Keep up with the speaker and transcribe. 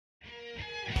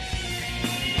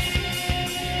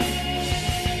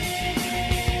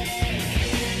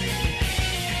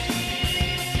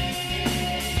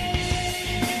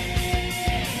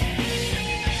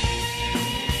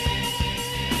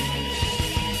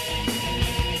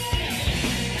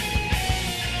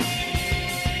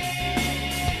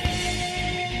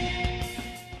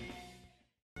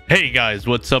Hey guys,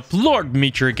 what's up? Lord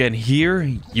Meecher again here,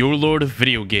 your lord of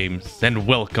video games, and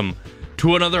welcome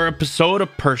to another episode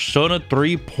of Persona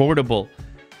 3 Portable.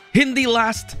 In the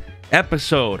last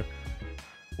episode,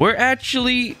 we're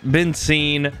actually been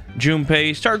seeing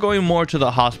Junpei start going more to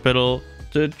the hospital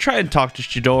to try and talk to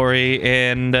Shigenori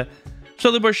and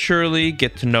slowly but surely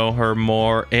get to know her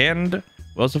more, and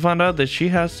we also found out that she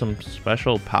has some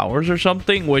special powers or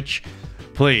something, which,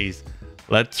 please,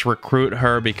 let's recruit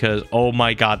her because, oh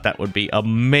my god, that would be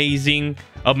amazing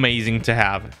to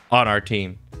have on our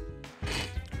team.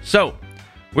 So,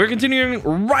 we're continuing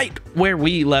right where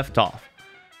we left off.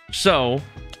 So,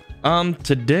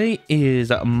 today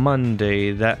is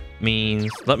Monday. That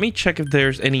means, let me check if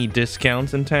there's any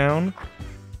discounts in town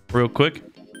real quick.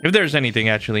 If there's anything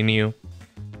actually new.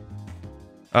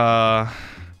 Let's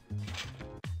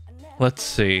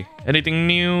see. Anything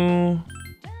new?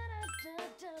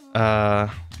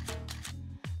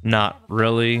 Not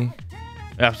really.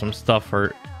 I have some stuff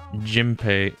for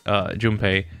Junpei, a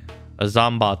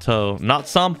Zambato, not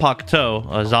Sanpakuto,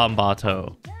 a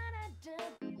Zambato.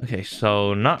 Okay,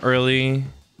 so not really.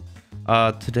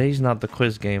 Today's not the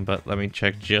quiz game, but let me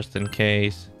check just in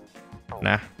case.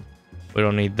 Nah, we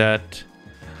don't need that.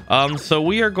 So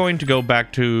we are going to go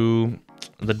back to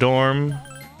the dorm.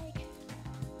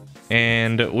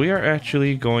 And we are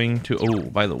actually going to, oh,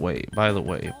 by the way,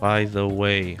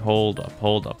 hold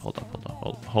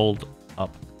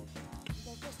up.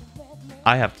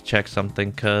 I have to check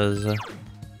something, because,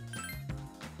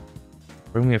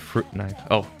 bring me a fruit knife.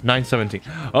 Oh,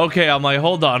 9:17. Okay, I'm like,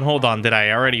 hold on. Did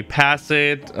I already pass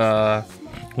it?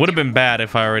 Would have been bad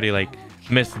if I already, like,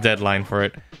 missed the deadline for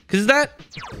it. Because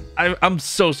I'm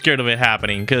so scared of it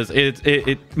happening, because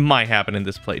it might happen in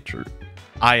this playthrough.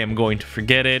 I am going to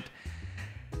forget it.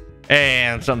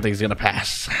 And something's gonna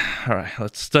pass. All right,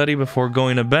 let's study before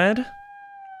going to bed.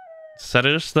 Set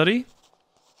it to study.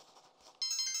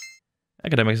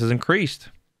 Academics has increased.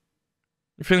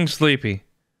 You're feeling sleepy.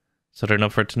 Set it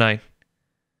enough for tonight.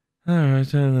 All right,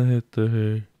 time to hit the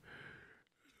hay.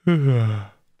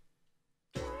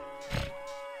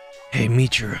 Hey,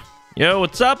 Michiru. Yo,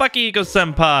 what's up,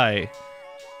 Akihiko-senpai?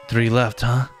 3 left,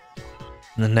 huh?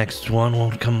 And the next one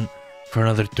won't come for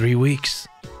another 3 weeks.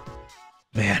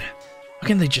 Man, why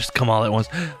can't they just come all at once?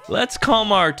 Let's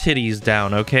calm our titties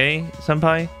down, okay,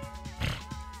 senpai?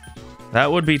 That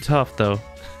would be tough, though.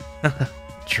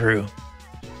 True.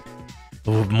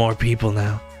 But with more people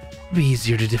now, it'll be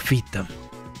easier to defeat them.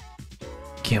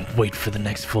 Can't wait for the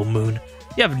next full moon.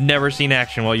 You have never seen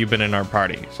action while you've been in our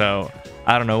party, so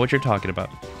I don't know what you're talking about.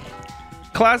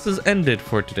 Class is ended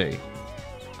for today.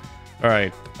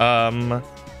 Alright,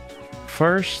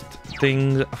 first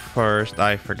things first,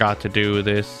 I forgot to do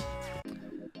this.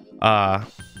 I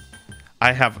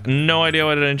have no idea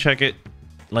why I didn't check it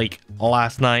like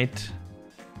last night.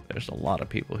 There's a lot of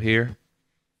people here.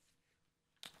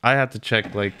 I had to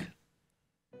check, like,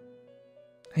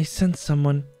 I sent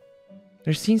someone.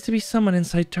 There seems to be someone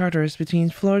inside Tartarus between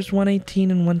floors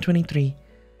 118 and 123.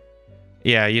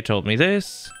 Yeah, you told me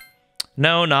this.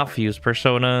 No, not fused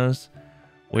personas.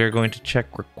 We are going to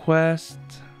check request.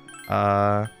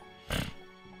 I've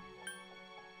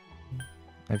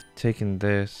taken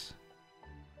this.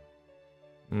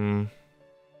 So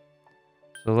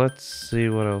let's see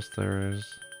what else there is.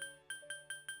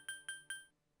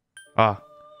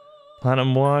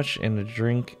 Platinum watch and a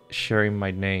drink sharing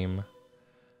my name.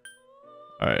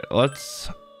 Alright, let's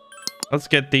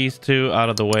get these two out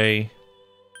of the way.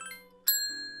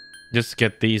 Just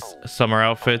get these summer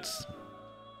outfits.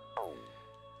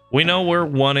 We know where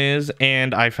one is,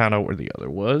 and I found out where the other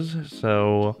was,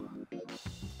 so...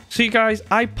 See, guys,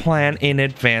 I plan in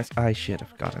advance. I should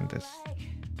have gotten this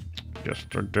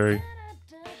yesterday.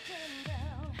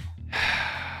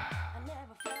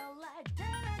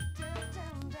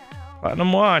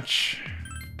 Platinum watch.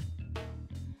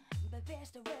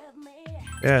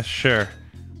 Yeah, sure.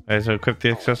 Alright, so equip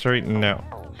the accessory? No.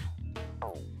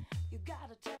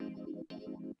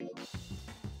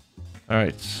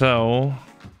 Alright, so...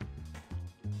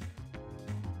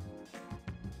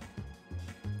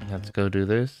 let's go do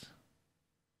this.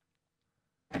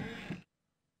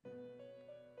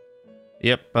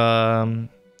 Yep,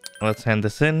 let's hand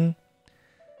this in.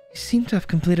 You seem to have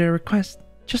completed a request.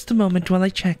 Just a moment while I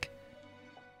check.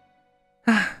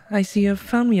 Ah, I see you have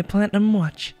found me a platinum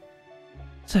watch.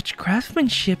 Such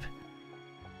craftsmanship.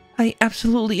 I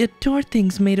absolutely adore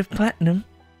things made of platinum.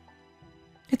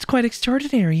 It's quite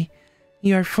extraordinary.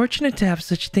 You are fortunate to have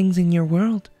such things in your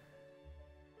world.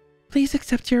 Please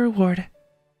accept your reward.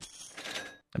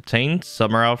 Obtained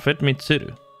summer outfit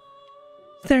Mitsuru.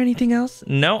 Is there anything else?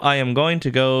 No, I am going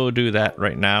to go do that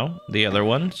right now. The other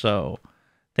one. So,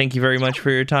 thank you very much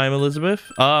for your time,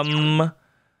 Elizabeth.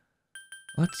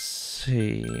 Let's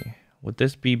see. Would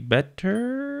this be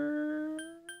better?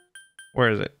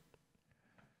 Where is it?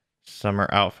 Summer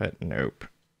outfit. Nope.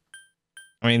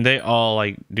 I mean, they all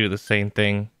like do the same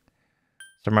thing.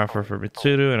 Summer outfit for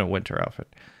Mitsuru and a winter outfit.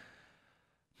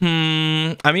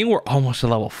 I mean, we're almost to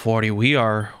level 40. We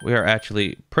are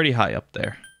actually pretty high up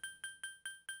there.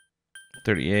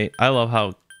 38. I love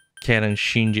how Canon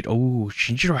Shinjiro. Oh,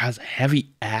 Shinjiro has a heavy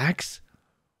axe.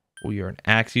 Oh, you're an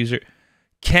axe user.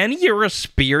 Ken, you're a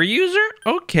spear user?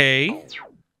 Okay.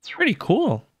 Pretty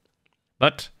cool.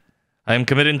 But I am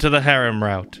committed to the harem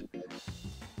route.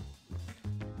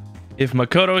 If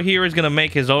Makoto here is going to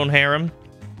make his own harem,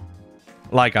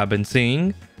 like I've been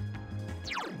seeing,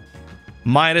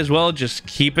 might as well just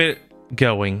keep it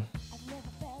going.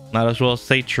 Might as well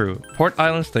stay true. Port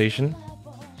Island Station.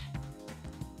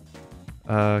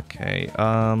 Okay,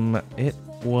 it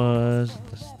was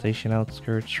the station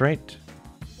outskirts, right?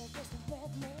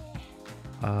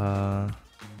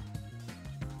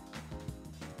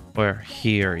 Where?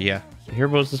 Here, yeah. Here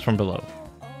goes this from below.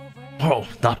 Oh,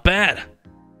 not bad.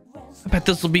 I bet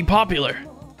this will be popular.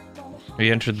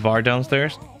 We entered the bar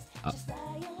downstairs.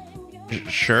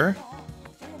 Sure.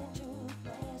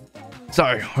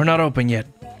 Sorry, we're not open yet.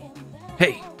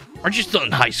 Hey, aren't you still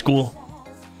in high school?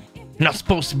 You're not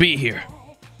supposed to be here.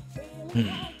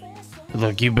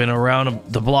 Look, you've been around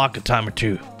the block a time or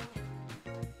two.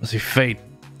 Let's see, fate.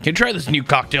 Can you try this new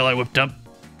cocktail I whipped up?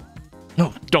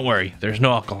 No, don't worry. There's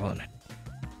no alcohol in it.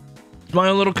 It's my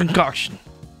own little concoction.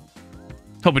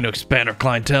 Hoping to expand our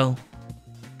clientele.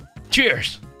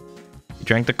 Cheers! You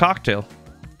drank the cocktail.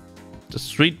 It's a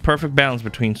sweet, perfect balance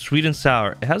between sweet and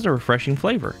sour. It has a refreshing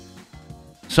flavor.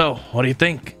 So, what do you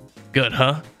think? Good,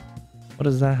 huh? What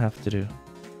does that have to do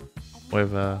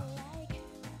with it?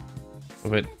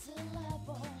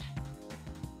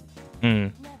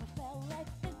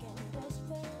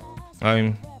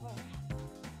 I'm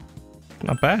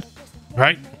not bad,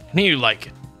 right? I knew you like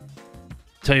it.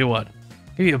 Tell you what,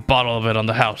 give you a bottle of it on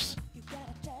the house.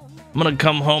 I'm gonna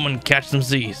come home and catch some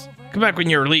Z's. Come back when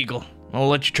you're legal. I'll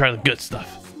let you try the good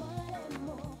stuff.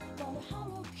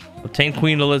 Obtain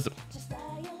Queen Elizabeth.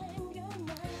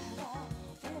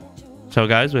 So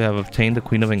guys, we have obtained the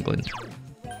Queen of England.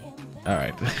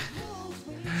 Alright.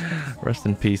 Rest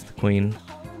in peace, the Queen.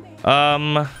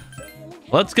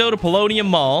 Let's go to Polonium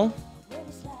Mall.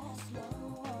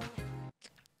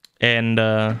 And,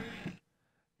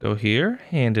 go here.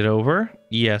 Hand it over.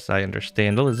 Yes, I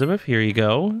understand, Elizabeth. Here you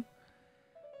go.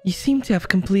 You seem to have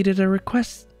completed a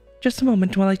request. Just a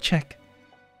moment while I check.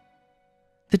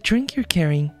 The drink you're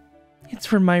carrying, it's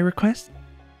for my request.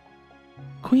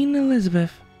 Queen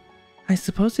Elizabeth. I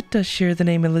suppose it does share the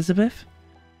name Elizabeth.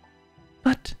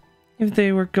 But if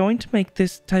they were going to make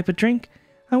this type of drink,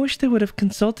 I wish they would have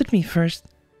consulted me first.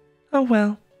 Oh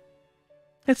well.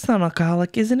 It's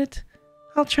non-alcoholic, isn't it?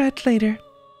 I'll try it later.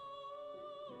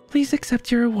 Please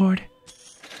accept your reward.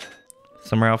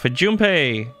 Summer outfit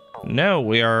Junpei. No,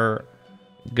 we are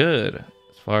good,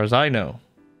 as far as I know.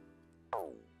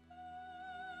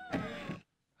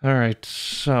 Alright,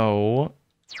 so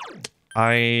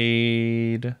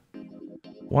I'd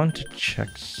want to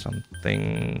check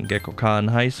something. Gekkokan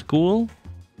High School.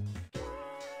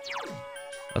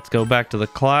 Let's go back to the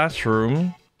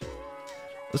classroom.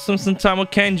 Let's spend some time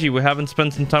with Kenji. We haven't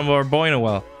spent some time with our boy in a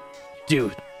while.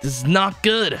 Dude, this is not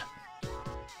good.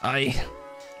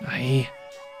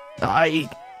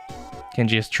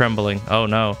 Kenji is trembling. Oh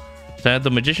no. To add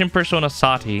the magician persona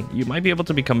Sati, you might be able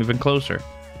to become even closer.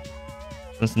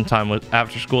 Spend some time with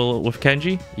after school with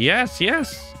Kenji? Yes,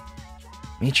 yes.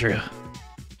 Michiru.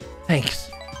 Thanks.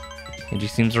 Kenji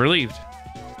seems relieved.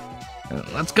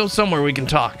 Let's go somewhere we can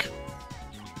talk.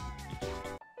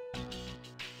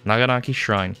 Naganaki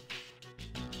Shrine.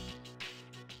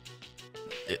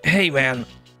 Hey man.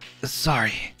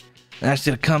 Sorry. I asked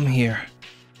you to come here.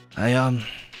 Oh,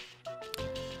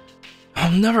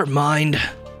 never mind.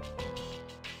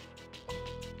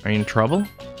 Are you in trouble?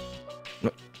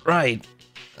 Right.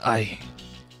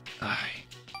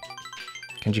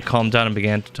 Kenji calmed down and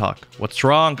began to talk. What's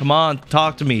wrong? Come on,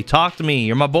 talk to me. Talk to me.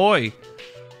 You're my boy.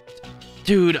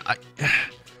 Dude, I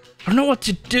don't know what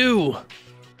to do.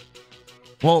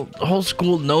 Well, the whole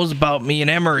school knows about me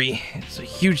and Emery. It's a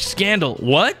huge scandal.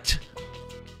 What?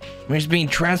 Emery's being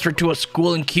transferred to a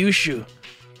school in Kyushu.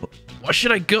 What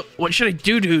should I go? What should I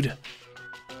do, dude?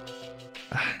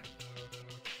 I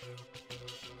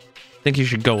think you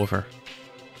should go with her.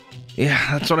 Yeah,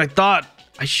 that's what I thought.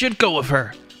 I should go with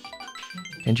her.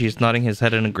 Kenji is nodding his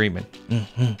head in agreement.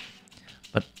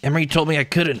 But Emery told me I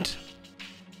couldn't.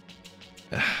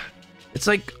 It's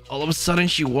like all of a sudden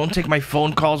she won't take my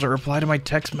phone calls or reply to my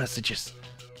text messages.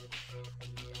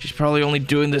 She's probably only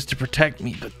doing this to protect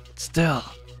me, but still.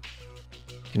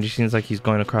 Kenji seems like he's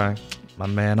going to cry. My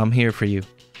man, I'm here for you.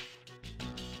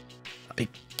 I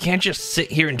can't just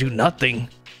sit here and do nothing.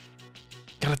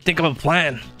 Gotta think of a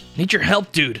plan. Need your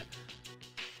help, dude.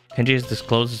 Kenji has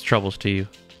disclosed his troubles to you.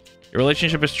 Your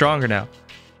relationship is stronger now.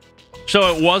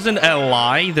 So it wasn't a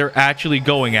lie. They're actually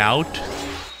going out.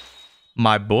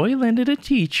 My boy landed a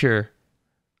teacher.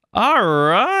 All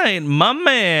right, my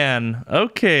man.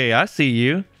 Okay, I see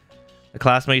you. The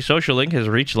classmate social link has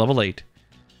reached level 8.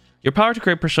 Your power to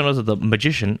create personas of the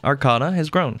magician Arcana has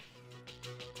grown.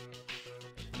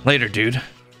 Later, dude.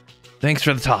 Thanks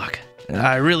for the talk.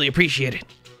 I really appreciate it.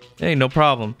 Hey, no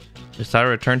problem. Decided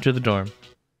to return to the dorm.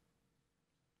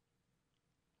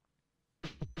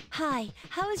 Hi,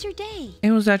 how was your day?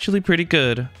 It was actually pretty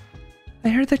good. I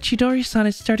heard that Chidori-san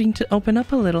is starting to open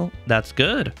up a little. That's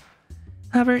good.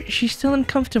 However, she's still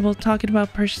uncomfortable talking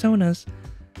about personas.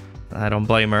 I don't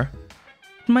blame her.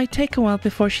 It might take a while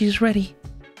before she's ready.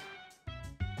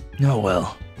 Oh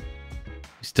well.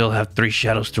 We still have 3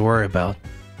 shadows to worry about.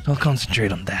 I'll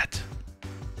concentrate on that.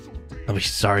 I'll be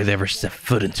sorry they ever set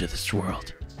foot into this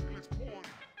world.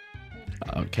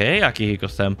 Okay,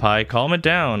 Akihiko-senpai, calm it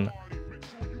down.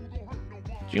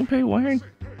 Junpei, why aren't...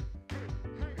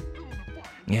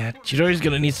 Yeah, Chidori's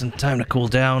gonna need some time to cool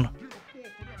down.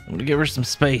 I'm gonna give her some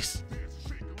space.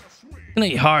 It's gonna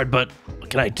be hard, but what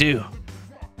can I do?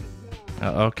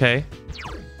 Okay.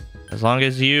 As long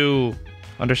as you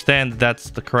understand that's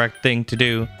the correct thing to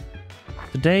do.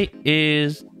 Today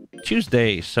is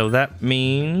Tuesday, so that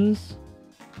means...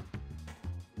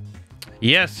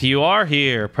 Yes, you are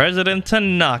here, President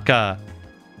Tanaka.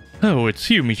 Oh, it's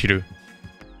you, Michiru.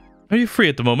 Are you free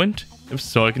at the moment? If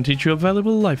so, I can teach you a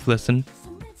valuable life lesson.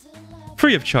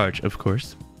 Free of charge, of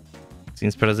course.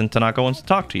 Seems President Tanaka wants to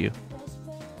talk to you.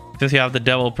 Since you have the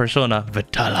devil persona,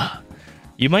 Vitala,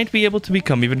 you might be able to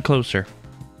become even closer.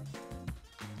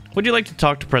 Would you like to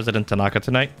talk to President Tanaka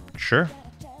tonight? Sure.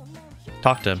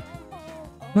 Talk to him.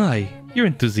 My, you're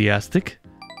enthusiastic.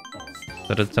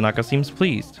 President Tanaka seems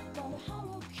pleased.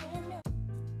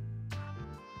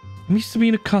 I'm used to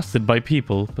being accosted by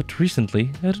people, but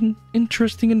recently I had an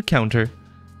interesting encounter.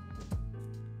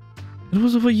 It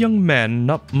was of a young man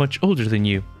not much older than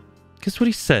you. Guess what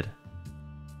he said?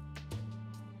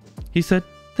 He said,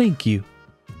 "Thank you."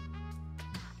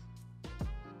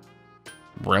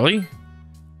 Really?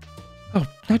 Oh,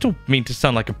 I don't mean to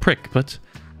sound like a prick, but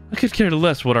I could care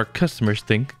less what our customers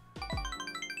think.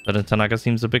 But Tanaka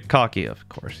seems a bit cocky. Of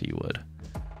course he would.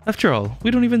 After all,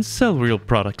 we don't even sell real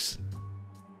products.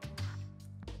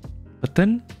 But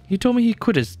then, he told me he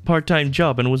quit his part-time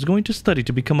job and was going to study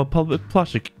to become a public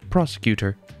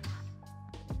prosecutor.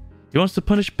 He wants to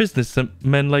punish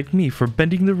businessmen like me for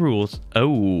bending the rules.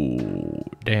 Oh,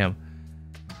 damn.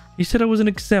 He said I was an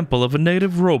example of a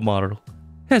negative role model.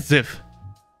 As if.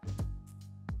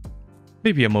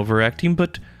 Maybe I'm overacting,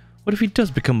 but what if he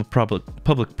does become a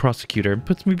public prosecutor and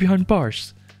puts me behind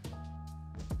bars?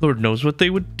 Lord knows what they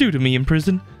would do to me in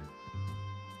prison.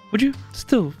 Would you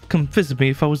still come visit me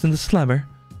if I was in the slammer?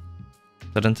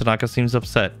 But then Tanaka seems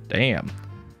upset. Damn.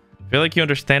 I feel like you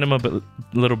understand him a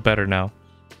little better now.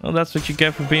 Well, that's what you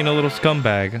get for being a little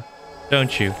scumbag,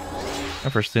 don't you?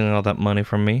 And for stealing all that money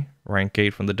from me. Rank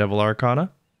 8 from the Devil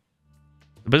Arcana.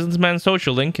 The businessman's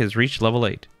social link has reached level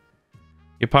 8.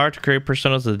 Your power to create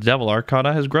personas of the Devil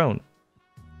Arcana has grown.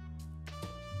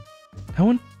 I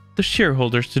want the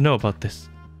shareholders to know about this.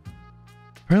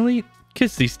 Apparently,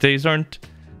 kids these days aren't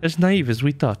as naive as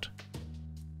we thought.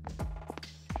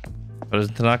 But as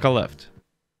Tanaka left.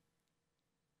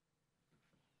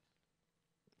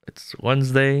 It's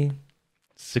Wednesday,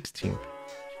 16th.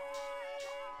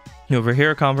 You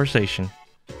overhear a conversation.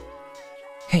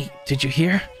 Hey, did you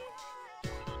hear?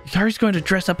 Yukari's going to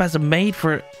dress up as a maid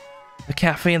for the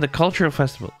cafe and the cultural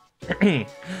festival.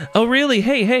 Oh, really?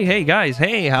 Hey, guys.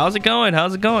 Hey, how's it going?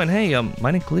 Hey,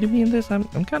 mind including me in this? I'm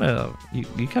kind of...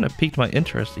 You kind of piqued my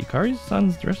interest. Yukari's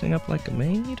son's dressing up like a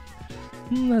maid?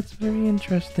 That's very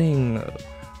interesting.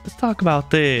 Let's talk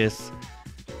about this.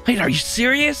 Wait, are you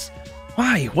serious?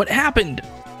 Why? What happened?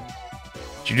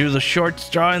 Did you do the short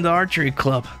straw in the archery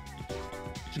club?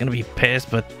 She's gonna be pissed,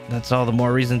 but that's all the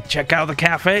more reason to check out the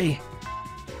cafe.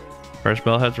 First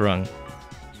bell has rung.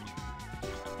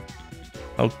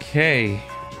 Okay.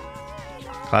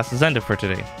 Class is ended for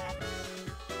today.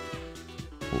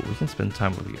 Ooh, we can spend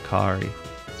time with Yukari.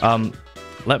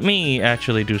 Let me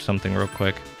actually do something real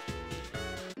quick.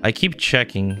 I keep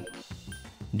checking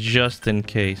just in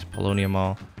case. Polonia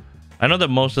Mall. I know that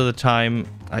most of the time...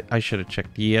 I should have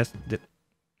checked. Yeah,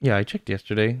 I checked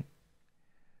yesterday.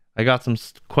 I got some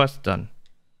quests done.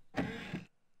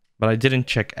 But I didn't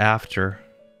check after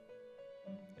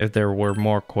if there were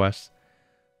more quests.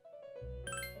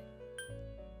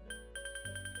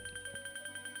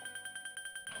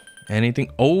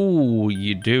 Anything? Oh,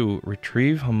 you do.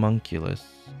 Retrieve homunculus.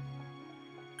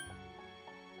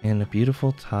 And a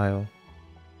beautiful tile.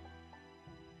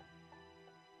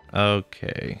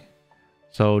 Okay.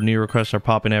 So new requests are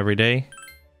popping every day.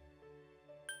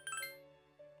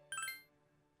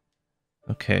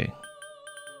 Okay.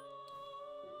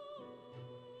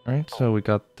 Alright, so we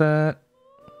got that.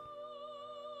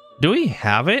 Do we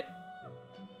have it?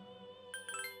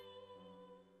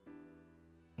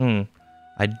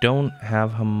 I don't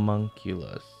have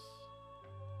homunculus.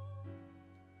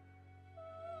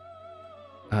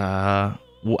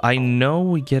 Well, I know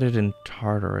we get it in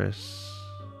Tartarus.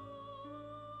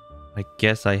 I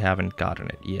guess I haven't gotten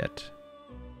it yet.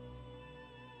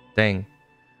 Dang.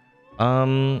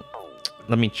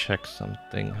 Let me check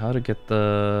something. How to get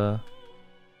the...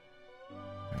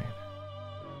 Right.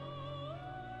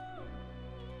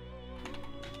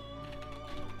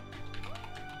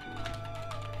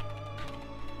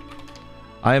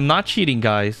 I am not cheating,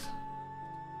 guys.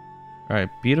 Alright,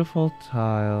 beautiful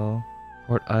tile.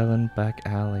 Port Island back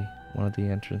alley. One of the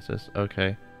entrances.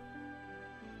 Okay.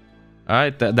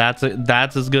 Alright, that's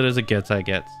as good as it gets, I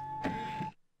guess.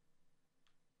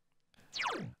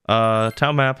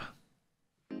 Town map.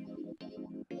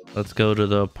 Let's go to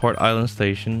the Port Island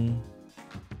station.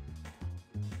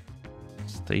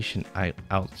 Station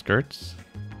outskirts.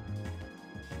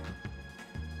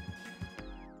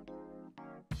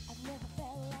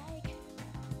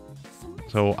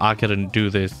 So I couldn't do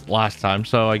this last time,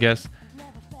 so I guess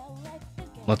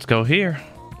let's go here.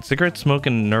 Cigarette smoke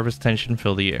and nervous tension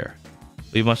fill the air.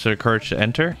 Leave much of the courage to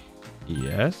enter?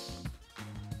 Yes.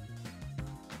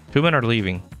 2 men are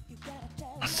leaving.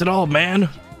 That's it all, man.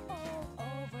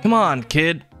 Come on,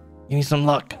 kid. You need some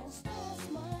luck.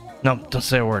 No, don't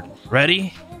say a word.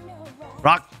 Ready?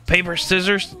 Rock, paper,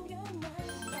 scissors.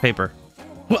 Paper.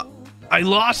 What? I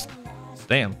lost?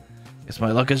 Damn. Guess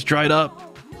my luck has dried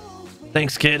up.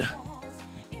 Thanks, kid.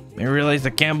 I realize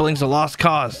that gambling's a lost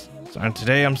cause. So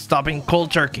today I'm stopping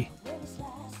cold turkey.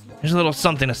 Here's a little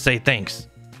something to say thanks.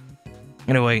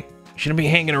 Anyway, you shouldn't be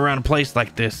hanging around a place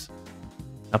like this.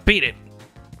 Now beat it.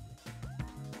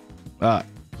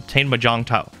 Obtain Mahjong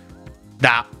tile.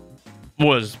 That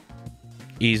was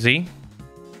easy.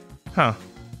 Huh.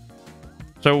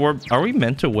 So are we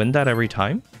meant to win that every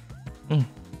time?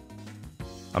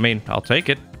 I mean, I'll take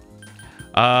it.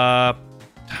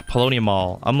 Polonium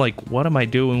Mall. I'm like, what am I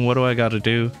doing? What do I gotta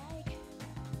do?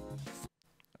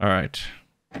 Alright.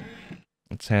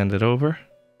 Let's hand it over.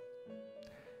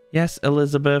 Yes,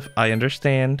 Elizabeth, I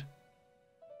understand.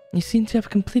 You seem to have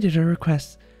completed her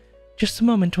request. Just a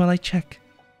moment while I check.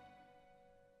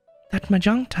 That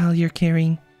Mahjong tile you're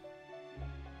carrying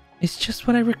is just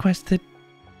what I requested.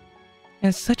 It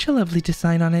has such a lovely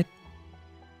design on it.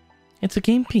 It's a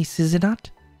game piece, is it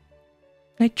not?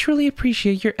 I truly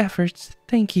appreciate your efforts.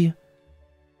 Thank you.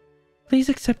 Please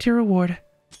accept your reward.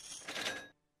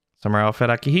 Summer outfit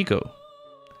Akihiko.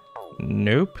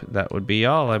 Nope, that would be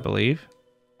all, I believe.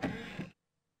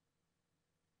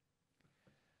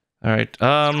 Alright,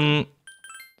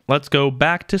 let's go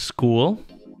back to school.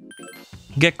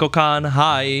 Gekko-kan,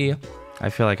 hi! I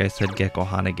feel like I said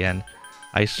Gekko-han again.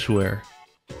 I swear.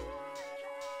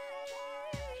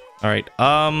 Alright,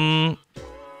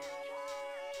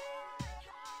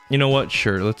 you know what?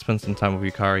 Sure, let's spend some time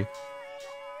with Yukari.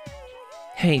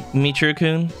 Hey,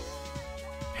 Michiru-kun.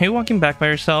 Are you walking back by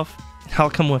yourself? I'll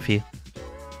come with you.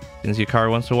 Since Yukari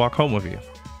wants to walk home with you.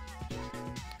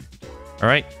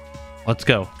 Alright, let's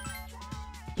go.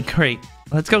 Great,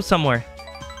 let's go somewhere.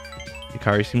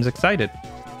 Yukari seems excited.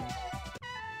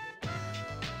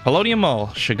 Polonium Mall,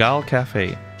 Chagall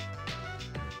Cafe.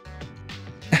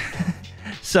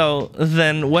 So,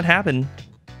 then what happened?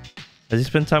 As you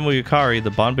spent time with Yukari,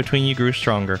 the bond between you grew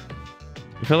stronger.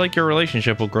 You feel like your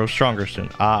relationship will grow stronger soon.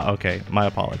 Ah, okay. My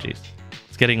apologies.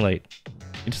 It's getting late.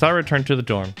 You decide to return to the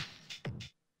dorm.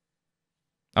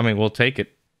 I mean, we'll take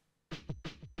it.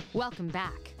 Welcome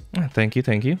back. Thank you,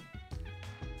 thank you.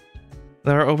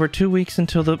 There are over 2 weeks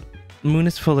until the moon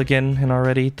is full again, and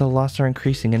already the loss are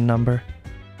increasing in number.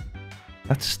 I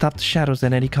have to stop the shadows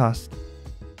at any cost.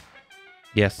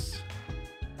 Yes.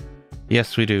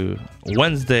 Yes, we do.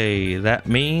 Wednesday, that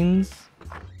means...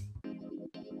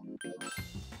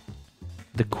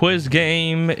 the quiz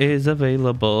game is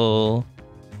available.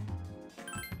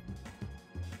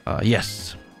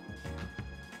 Yes.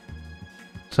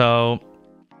 So So,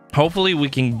 hopefully we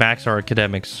can max our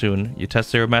academics soon. You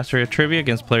test your mastery of trivia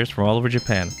against players from all over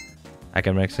Japan.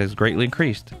 Academics has greatly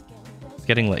increased. It's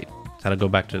getting late. It's time to go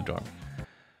back to the dorm.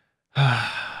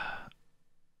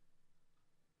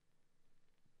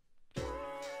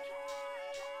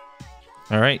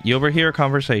 Alright, you overhear a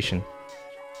conversation.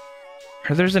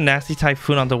 Heard there's a nasty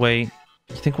typhoon on the way.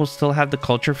 You think we'll still have the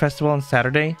culture festival on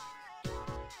Saturday?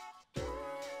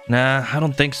 Nah, I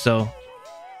don't think so.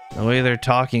 The way they're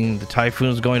talking, the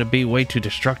typhoon's going to be way too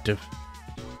destructive.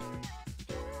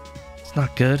 It's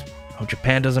not good. Hope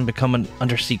Japan doesn't become an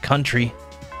undersea country.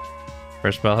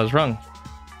 First bell has rung.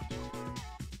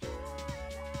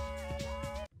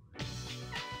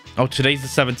 Oh, today's the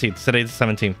 17th. Today's the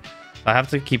 17th. I have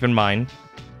to keep in mind.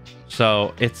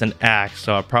 So, it's an act,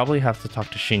 so I'll probably have to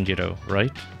talk to Shinjiro,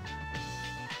 right?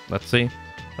 Let's see.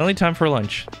 Only time for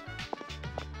lunch.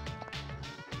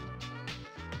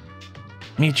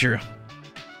 Michiru.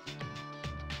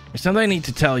 There's something I need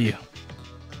to tell you.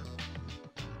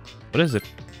 What is it?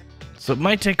 So it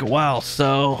might take a while,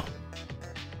 so...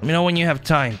 let me know when you have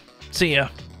time. See ya.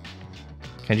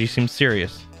 Kenji seems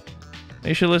serious.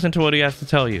 You should listen to what he has to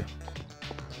tell you.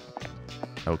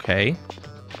 Okay.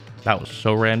 That was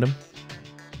so random.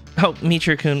 Oh,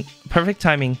 Michiru-kun. Perfect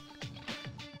timing.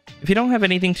 If you don't have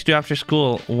anything to do after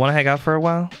school, want to hang out for a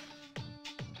while?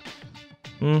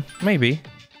 Maybe.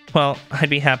 Well, I'd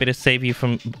be happy to save you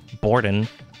from boredom.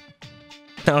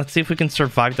 Now, let's see if we can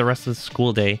survive the rest of the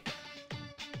school day.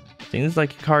 Seems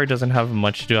like Yukari doesn't have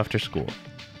much to do after school.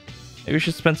 Maybe we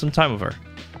should spend some time with her.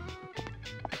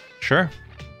 Sure.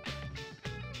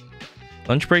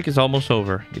 Lunch break is almost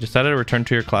over. You decided to return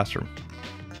to your classroom.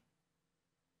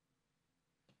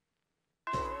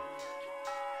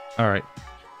 Alright.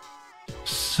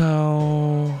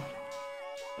 So...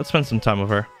 let's spend some time with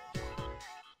her.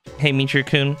 Hey,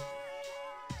 Michiru-kun.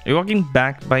 You're walking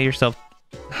back by yourself.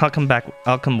 I'll come back.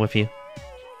 I'll come with you.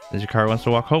 Yukari wants to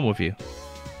walk home with you.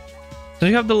 Since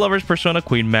you have the Lover's Persona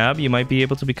Queen map, you might be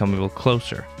able to become a little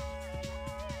closer.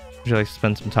 Would you like to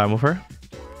spend some time with her?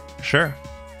 Sure.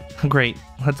 Great.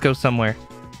 Let's go somewhere.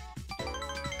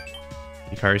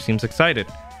 Yukari seems excited.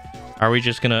 Are we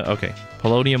just gonna... okay.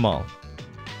 Polonium Mall.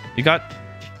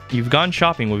 You've gone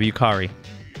shopping with Yukari.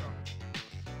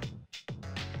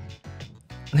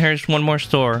 There's one more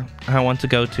store I want to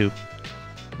go to.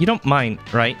 You don't mind,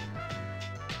 right?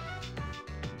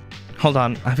 Hold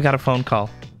on, I've got a phone call.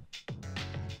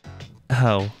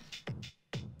 Oh.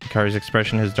 Yukari's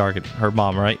expression has darkened. Her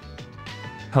mom, right?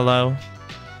 Hello?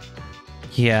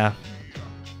 Yeah.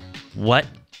 What?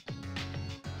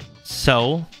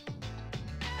 So?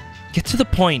 Get to the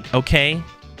point, okay?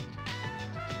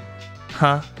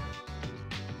 Huh?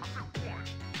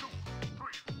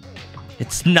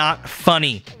 It's not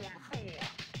funny.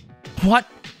 What?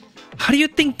 How do you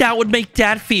think that would make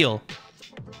Dad feel?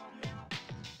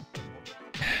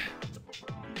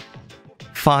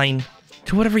 Fine.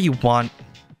 Do whatever you want.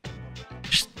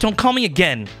 Just don't call me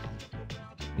again.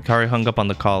 Yukari hung up on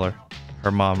the caller.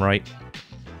 Her mom, right?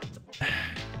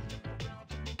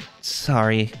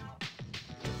 Sorry.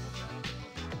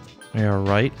 Are you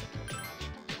alright?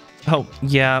 Oh,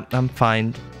 yeah, I'm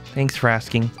fine. Thanks for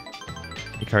asking.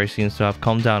 Yukari seems to have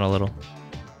calmed down a little.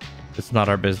 It's not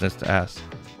our business to ask.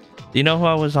 Do you know who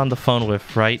I was on the phone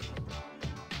with, right?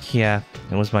 Yeah,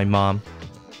 it was my mom.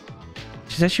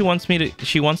 She said she wants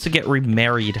to get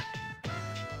remarried.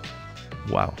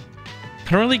 Wow. I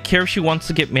don't really care if she wants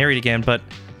to get married again, but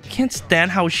I can't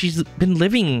stand how she's been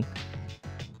living.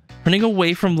 Running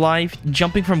away from life,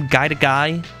 jumping from guy to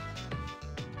guy.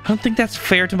 I don't think that's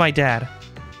fair to my dad.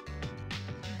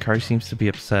 Kari seems to be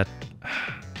upset.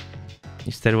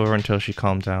 He stayed with her until she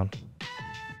calmed down.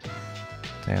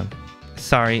 Damn.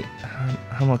 Sorry,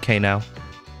 I'm okay now.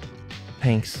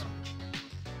 Thanks.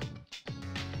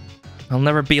 I'll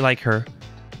never be like her.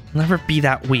 I'll never be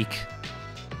that weak.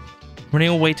 Running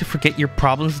away to forget your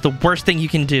problems is the worst thing you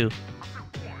can do.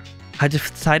 I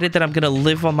decided that I'm gonna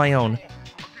live on my own.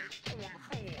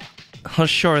 I'm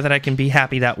sure that I can be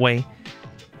happy that way.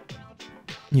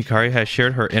 Yukari has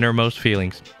shared her innermost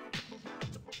feelings.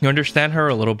 You understand her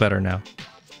a little better now.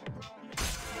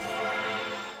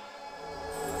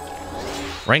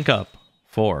 Rank up.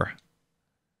 4.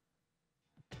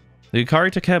 The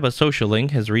Yukari Takeba social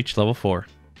link has reached level 4.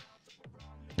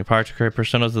 Your power to create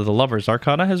personas of the Lover's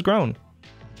Arcana has grown.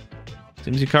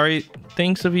 Seems Yukari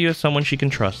thinks of you as someone she can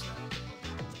trust.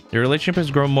 Your relationship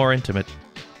has grown more intimate.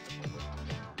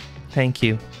 Thank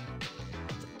you.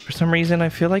 For some reason, I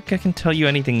feel like I can tell you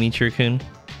anything, Michiru-kun.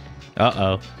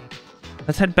 Uh-oh.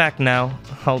 Let's head back now.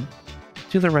 I'll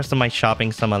do the rest of my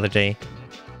shopping some other day.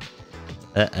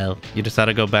 Uh-oh. You decide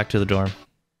to go back to the dorm.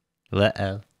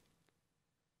 Uh-oh.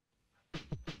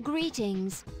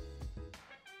 Greetings.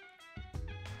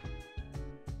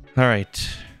 Alright.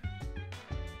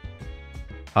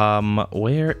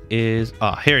 Where is...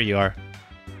 Ah, here you are.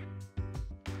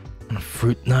 A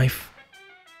fruit knife?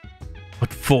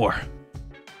 What for?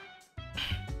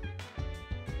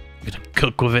 Gonna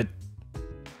cook with it?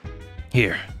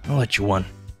 Here, I'll let you one.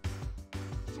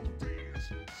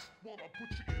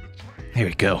 Here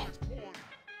we go.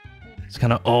 It's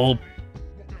kind of old,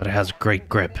 but it has a great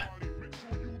grip.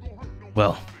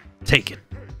 Well, take it.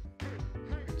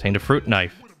 Contained a fruit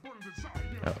knife.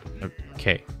 Oh,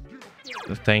 okay.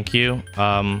 Thank you.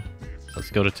 Let's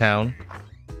go to town.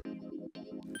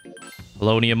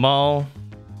 Polonia Mall.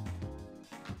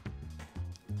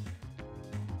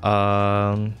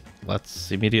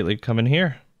 Let's immediately come in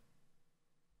here.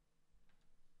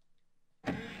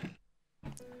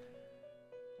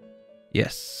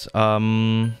 Yes.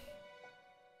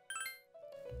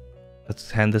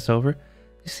 Let's hand this over.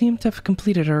 You seem to have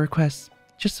completed our request.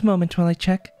 Just a moment while I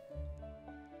check.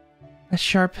 A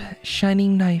sharp,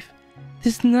 shining knife.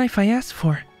 This is the knife I asked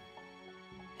for.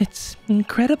 It's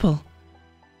incredible.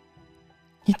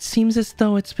 It seems as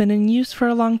though it's been in use for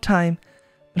a long time,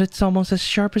 but it's almost as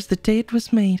sharp as the day it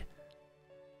was made.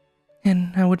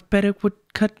 And I would bet it would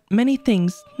cut many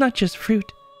things, not just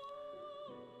fruit.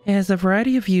 It has a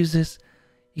variety of uses.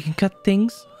 You can cut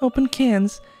things, open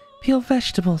cans, peel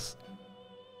vegetables.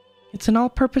 It's an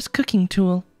all-purpose cooking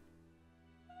tool.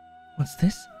 What's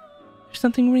this? There's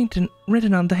something written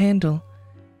on the handle.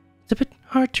 It's a bit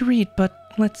hard to read,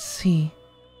 but let's see.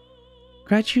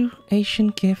 Graduation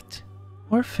gift,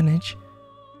 orphanage.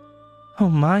 Oh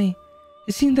my,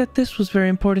 it seemed that this was very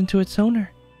important to its owner.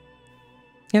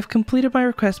 I have completed my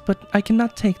request, but I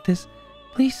cannot take this.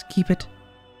 Please keep it.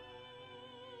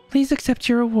 Please accept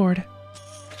your reward.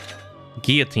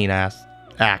 Guillotine axe.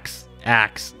 Axe.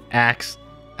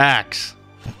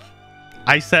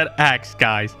 I said axe,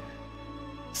 guys.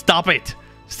 Stop it.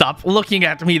 Stop looking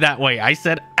at me that way. I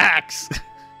said axe.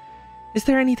 Is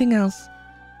there anything else?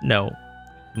 No.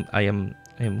 I am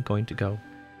going to go.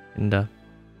 And I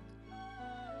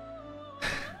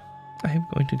am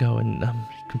going to go in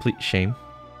complete shame.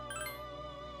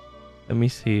 Let me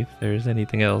see if there's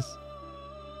anything else.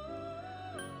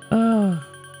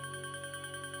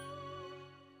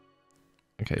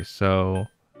 Okay, so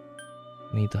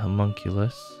I need the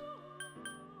homunculus.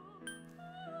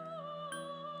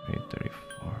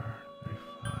 34,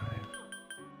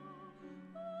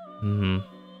 35.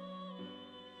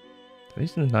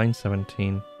 Today's the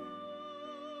 9/17.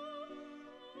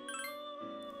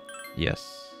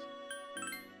 Yes.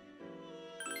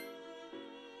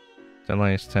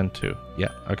 Deadline is 10/2.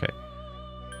 Yeah, okay.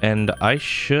 And I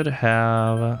should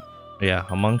have, yeah,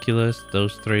 homunculus,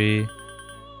 those three.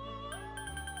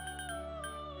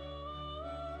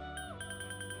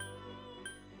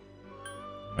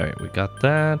 Alright, we got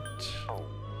that.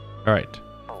 Alright.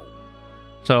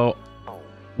 So,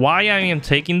 why I am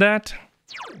taking that?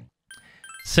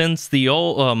 Since the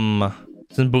old,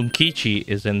 since Bunkichi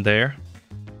is in there,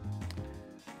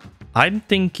 I'm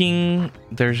thinking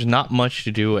there's not much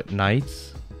to do at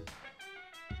nights.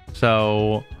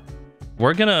 So,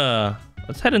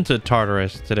 let's head into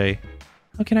Tartarus today.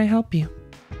 How can I help you?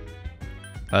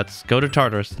 Let's go to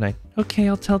Tartarus tonight. Okay,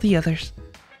 I'll tell the others.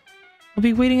 I'll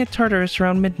be waiting at Tartarus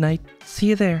around midnight. See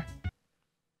you there.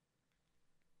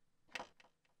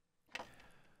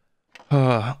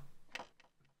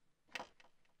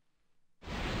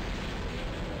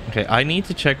 Okay, I need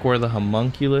to check where the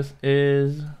homunculus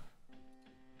is.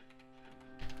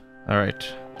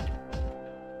 Alright.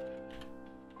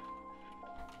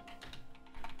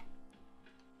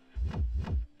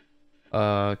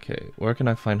 Okay, where can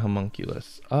I find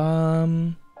homunculus?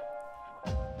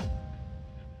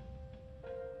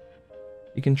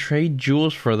 You can trade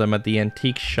jewels for them at the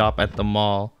antique shop at the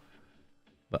mall.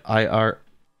 But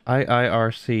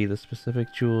IIRC, the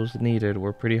specific jewels needed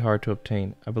were pretty hard to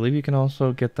obtain. I believe you can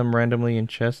also get them randomly in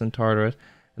chests in Tartarus,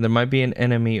 and there might be an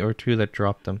enemy or two that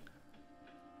dropped them.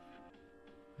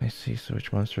 I see, so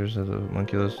which monsters are the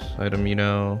homunculus item, you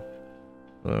know?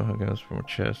 Oh, okay, that's from a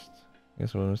chest. I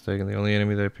guess I was mistaken. The only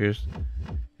enemy that appears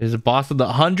is the boss of the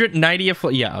 190th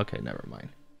floor. Yeah, okay, never mind.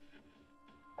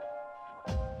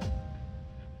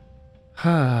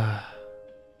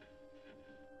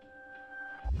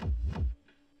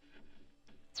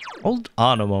 Hold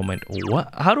on a moment.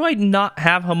 What? How do I not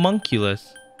have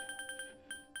homunculus?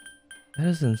 That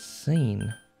is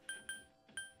insane.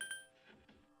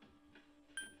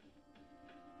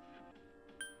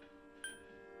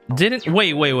 Didn't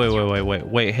wait.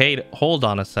 Hey, hold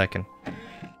on a second.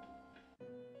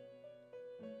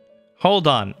 Hold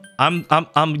on.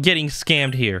 I'm getting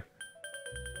scammed here.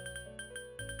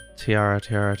 Tiara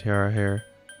here.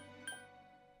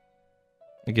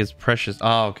 It gives precious.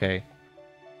 Oh, okay.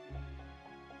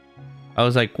 I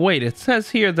was like, wait, it says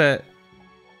here that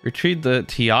retrieve the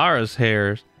tiara's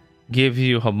hairs give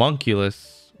you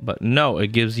homunculus, but no, it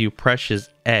gives you precious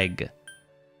egg,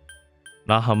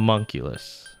 not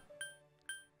homunculus.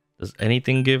 Does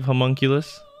anything give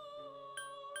homunculus?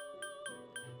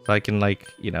 So I can, like,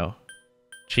 you know,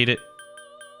 cheat it?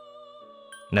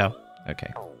 No?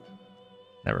 Okay.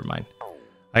 Never mind.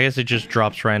 I guess it just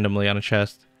drops randomly on a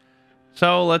chest.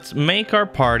 So let's make our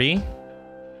party.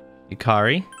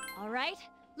 Yukari. Alright,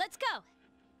 let's go.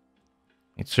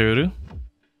 Mitsuru.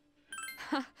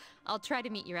 I'll try to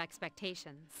meet your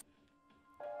expectations.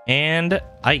 And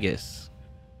Aigis.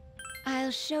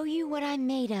 I'll show you what I'm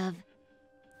made of.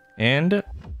 And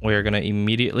we're gonna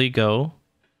immediately go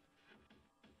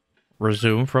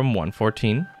resume from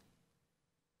 114.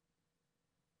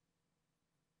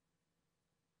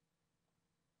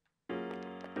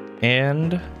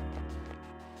 And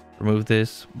remove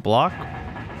this block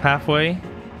halfway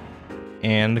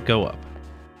and go up.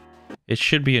 It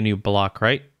should be a new block,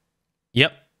 right?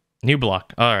 Yep, new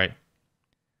block. All right.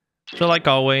 So like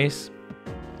always,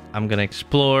 I'm gonna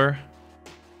explore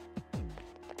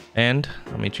and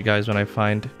I'll meet you guys when I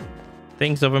find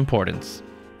things of importance.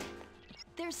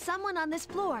 There's someone on this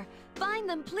floor. Find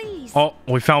them, please. Oh,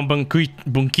 we found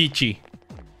Bunkichi.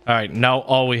 All right, now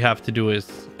all we have to do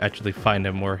is actually find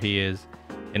him where he is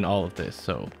in all of this.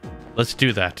 So let's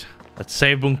do that. Let's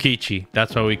save Bunkichi.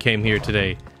 That's why we came here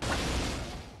today.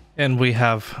 And we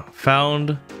have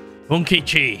found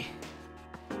Bunkichi.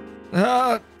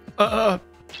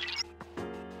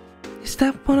 Is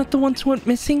that one of the ones who went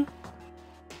missing?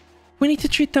 We need to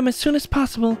treat them as soon as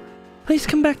possible. Please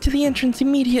come back to the entrance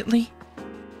immediately.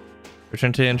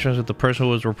 Return to the entrance with the person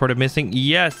who was reported missing.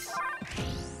 Yes.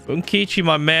 Bunkichi,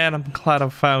 my man. I'm glad I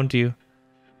found you.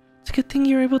 It's a good thing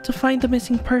you're able to find the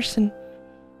missing person.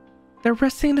 They're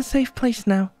resting in a safe place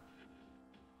now.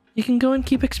 You can go and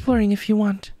keep exploring if you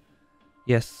want.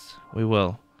 Yes, we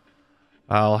will.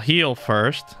 I'll heal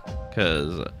first,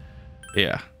 because,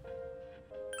 yeah.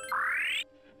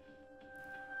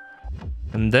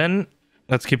 And then,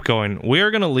 let's keep going. We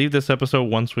are going to leave this episode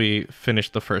once we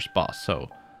finish the first boss, so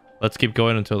let's keep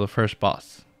going until the first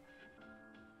boss.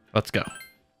 Let's go.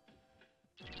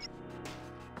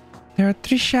 There are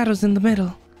 3 shadows in the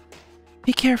middle.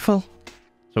 Be careful.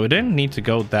 So we didn't need to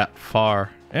go that far.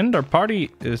 And our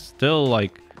party is still,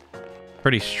 like,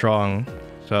 pretty strong.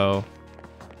 So,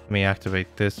 let me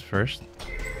activate this first.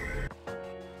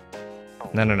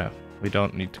 No. We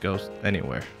don't need to go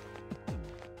anywhere.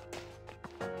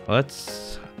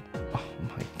 Let's... Oh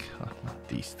my god, not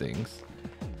these things.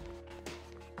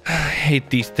 I hate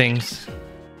these things.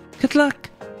 Good luck.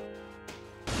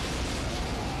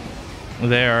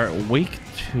 They are weak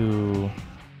to...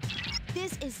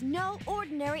 This is no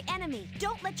ordinary enemy.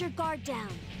 Don't let your guard down.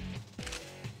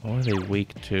 What are they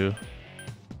weak to?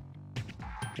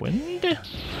 Wind?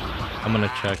 I'm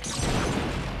gonna check.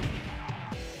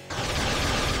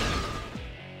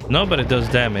 No, but it does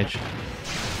damage.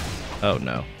 Oh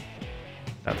no.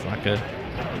 That's not good.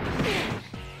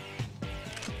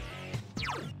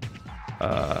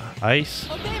 Ice.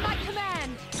 Obey my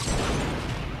command.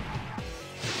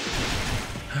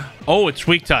 Oh, it's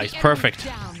weak to ice. Perfect.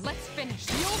 Down. Let's finish.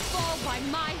 You'll fall by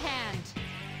my hand.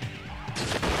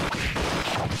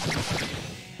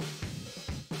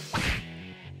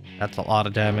 That's a lot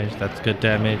of damage. That's good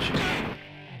damage.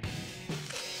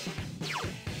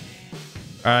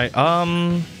 All right.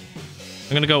 I'm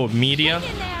gonna go with media.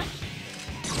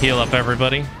 Heal up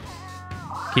everybody.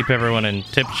 Keep everyone in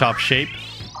tip-top shape.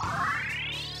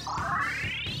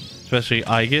 Especially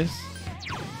Aigis.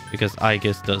 Because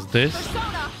Aigis does this.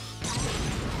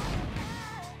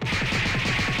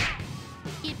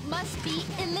 It must be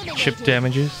eliminated. Chip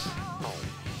damages.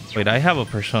 Wait, I have a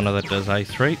persona that does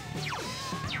ice, right?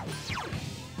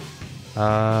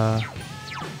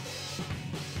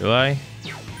 Do I?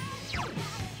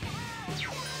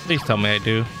 Please tell me I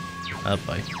do. Oh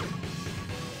boy.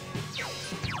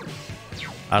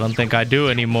 I don't think I do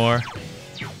anymore.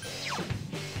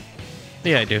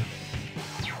 Yeah, I do.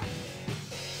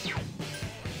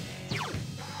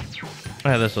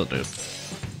 Yeah, this will do.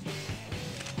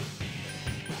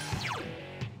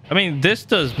 I mean, this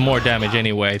does more damage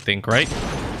anyway, I think, right?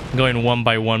 Going one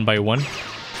by one by one. The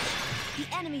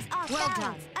enemy's off. Well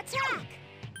done. Attack!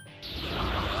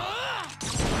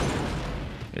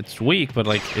 It's weak, but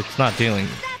like it's not dealing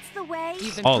That's the way.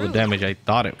 all the damage I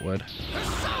thought it would.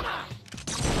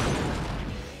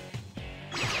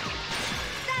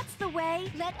 That's the way.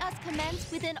 Let us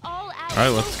commence with an all-out. All right,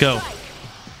 let's go.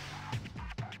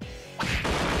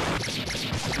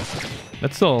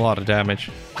 That's still a lot of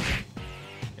damage.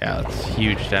 Yeah, that's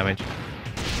huge damage.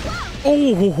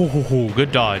 Oh,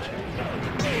 good dodge.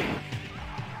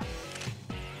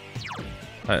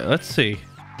 All right, let's see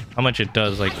how much it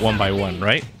does, like one by one,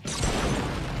 right?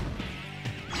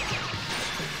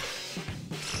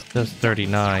 Does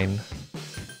 39.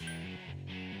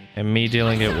 And me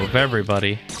dealing it with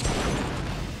everybody.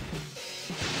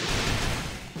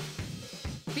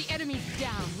 The enemy's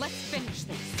down. Let's finish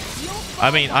this.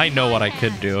 I mean, I know what I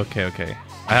could do. Okay.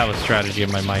 I have a strategy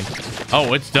in my mind.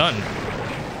 Oh, it's done.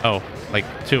 Oh, like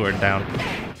 2 are down.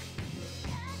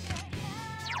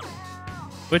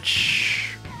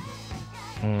 Which...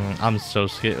 I'm so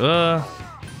scared.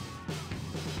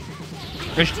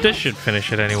 This should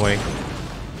finish it anyway.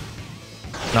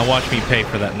 Now watch me pay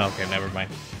for that. No, okay, never mind.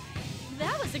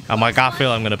 I'm like, I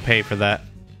feel I'm gonna pay for that.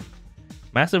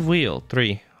 Massive wheel,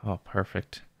 3. Oh,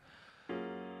 perfect.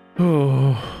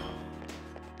 Oh,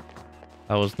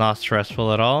 that was not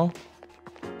stressful at all.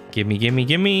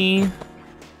 Gimme.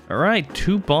 All right,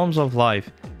 2 bombs of life.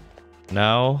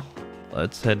 Now,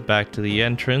 let's head back to the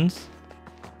entrance.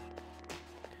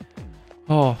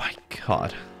 Oh my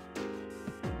god.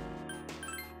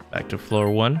 Back to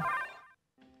floor 1.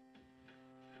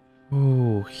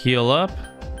 Ooh, heal up.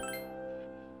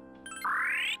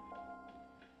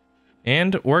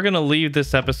 And we're gonna leave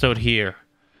this episode here.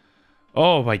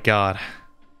 Oh my god.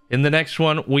 In the next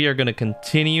one, we are gonna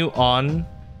continue on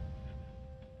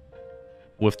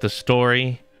with the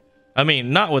story. I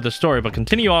mean, not with the story, but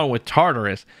continue on with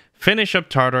Tartarus. Finish up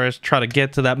Tartarus, try to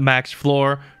get to that max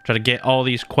floor, try to get all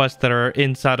these quests that are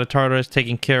inside of Tartarus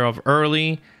taken care of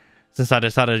early. Since I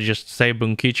decided to just save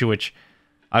Bunkichi, which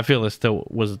I feel it still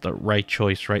was the right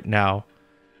choice right now.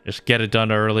 Just get it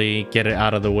done early, get it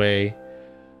out of the way.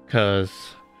 Because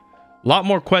a lot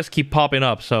more quests keep popping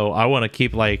up, so I want to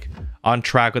keep like on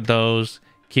track with those,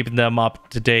 keeping them up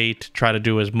to date, try to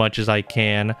do as much as I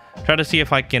can, try to see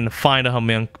if I can find a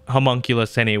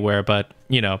homunculus anywhere, but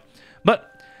you know.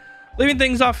 But leaving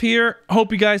things off here,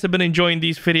 hope you guys have been enjoying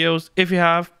these videos. If you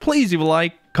have, please leave a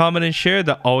like, comment, and share.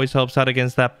 That always helps out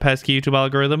against that pesky YouTube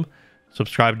algorithm.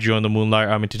 Subscribe to join the Moonlight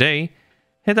Army today.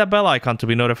 Hit that bell icon to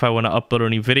be notified when I upload a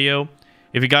new video.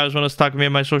 If you guys want to stalk me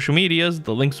on my social medias,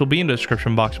 the links will be in the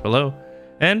description box below.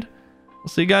 And I'll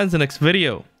see you guys in the next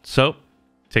video. So,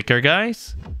 take care,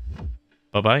 guys.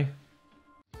 Bye-bye.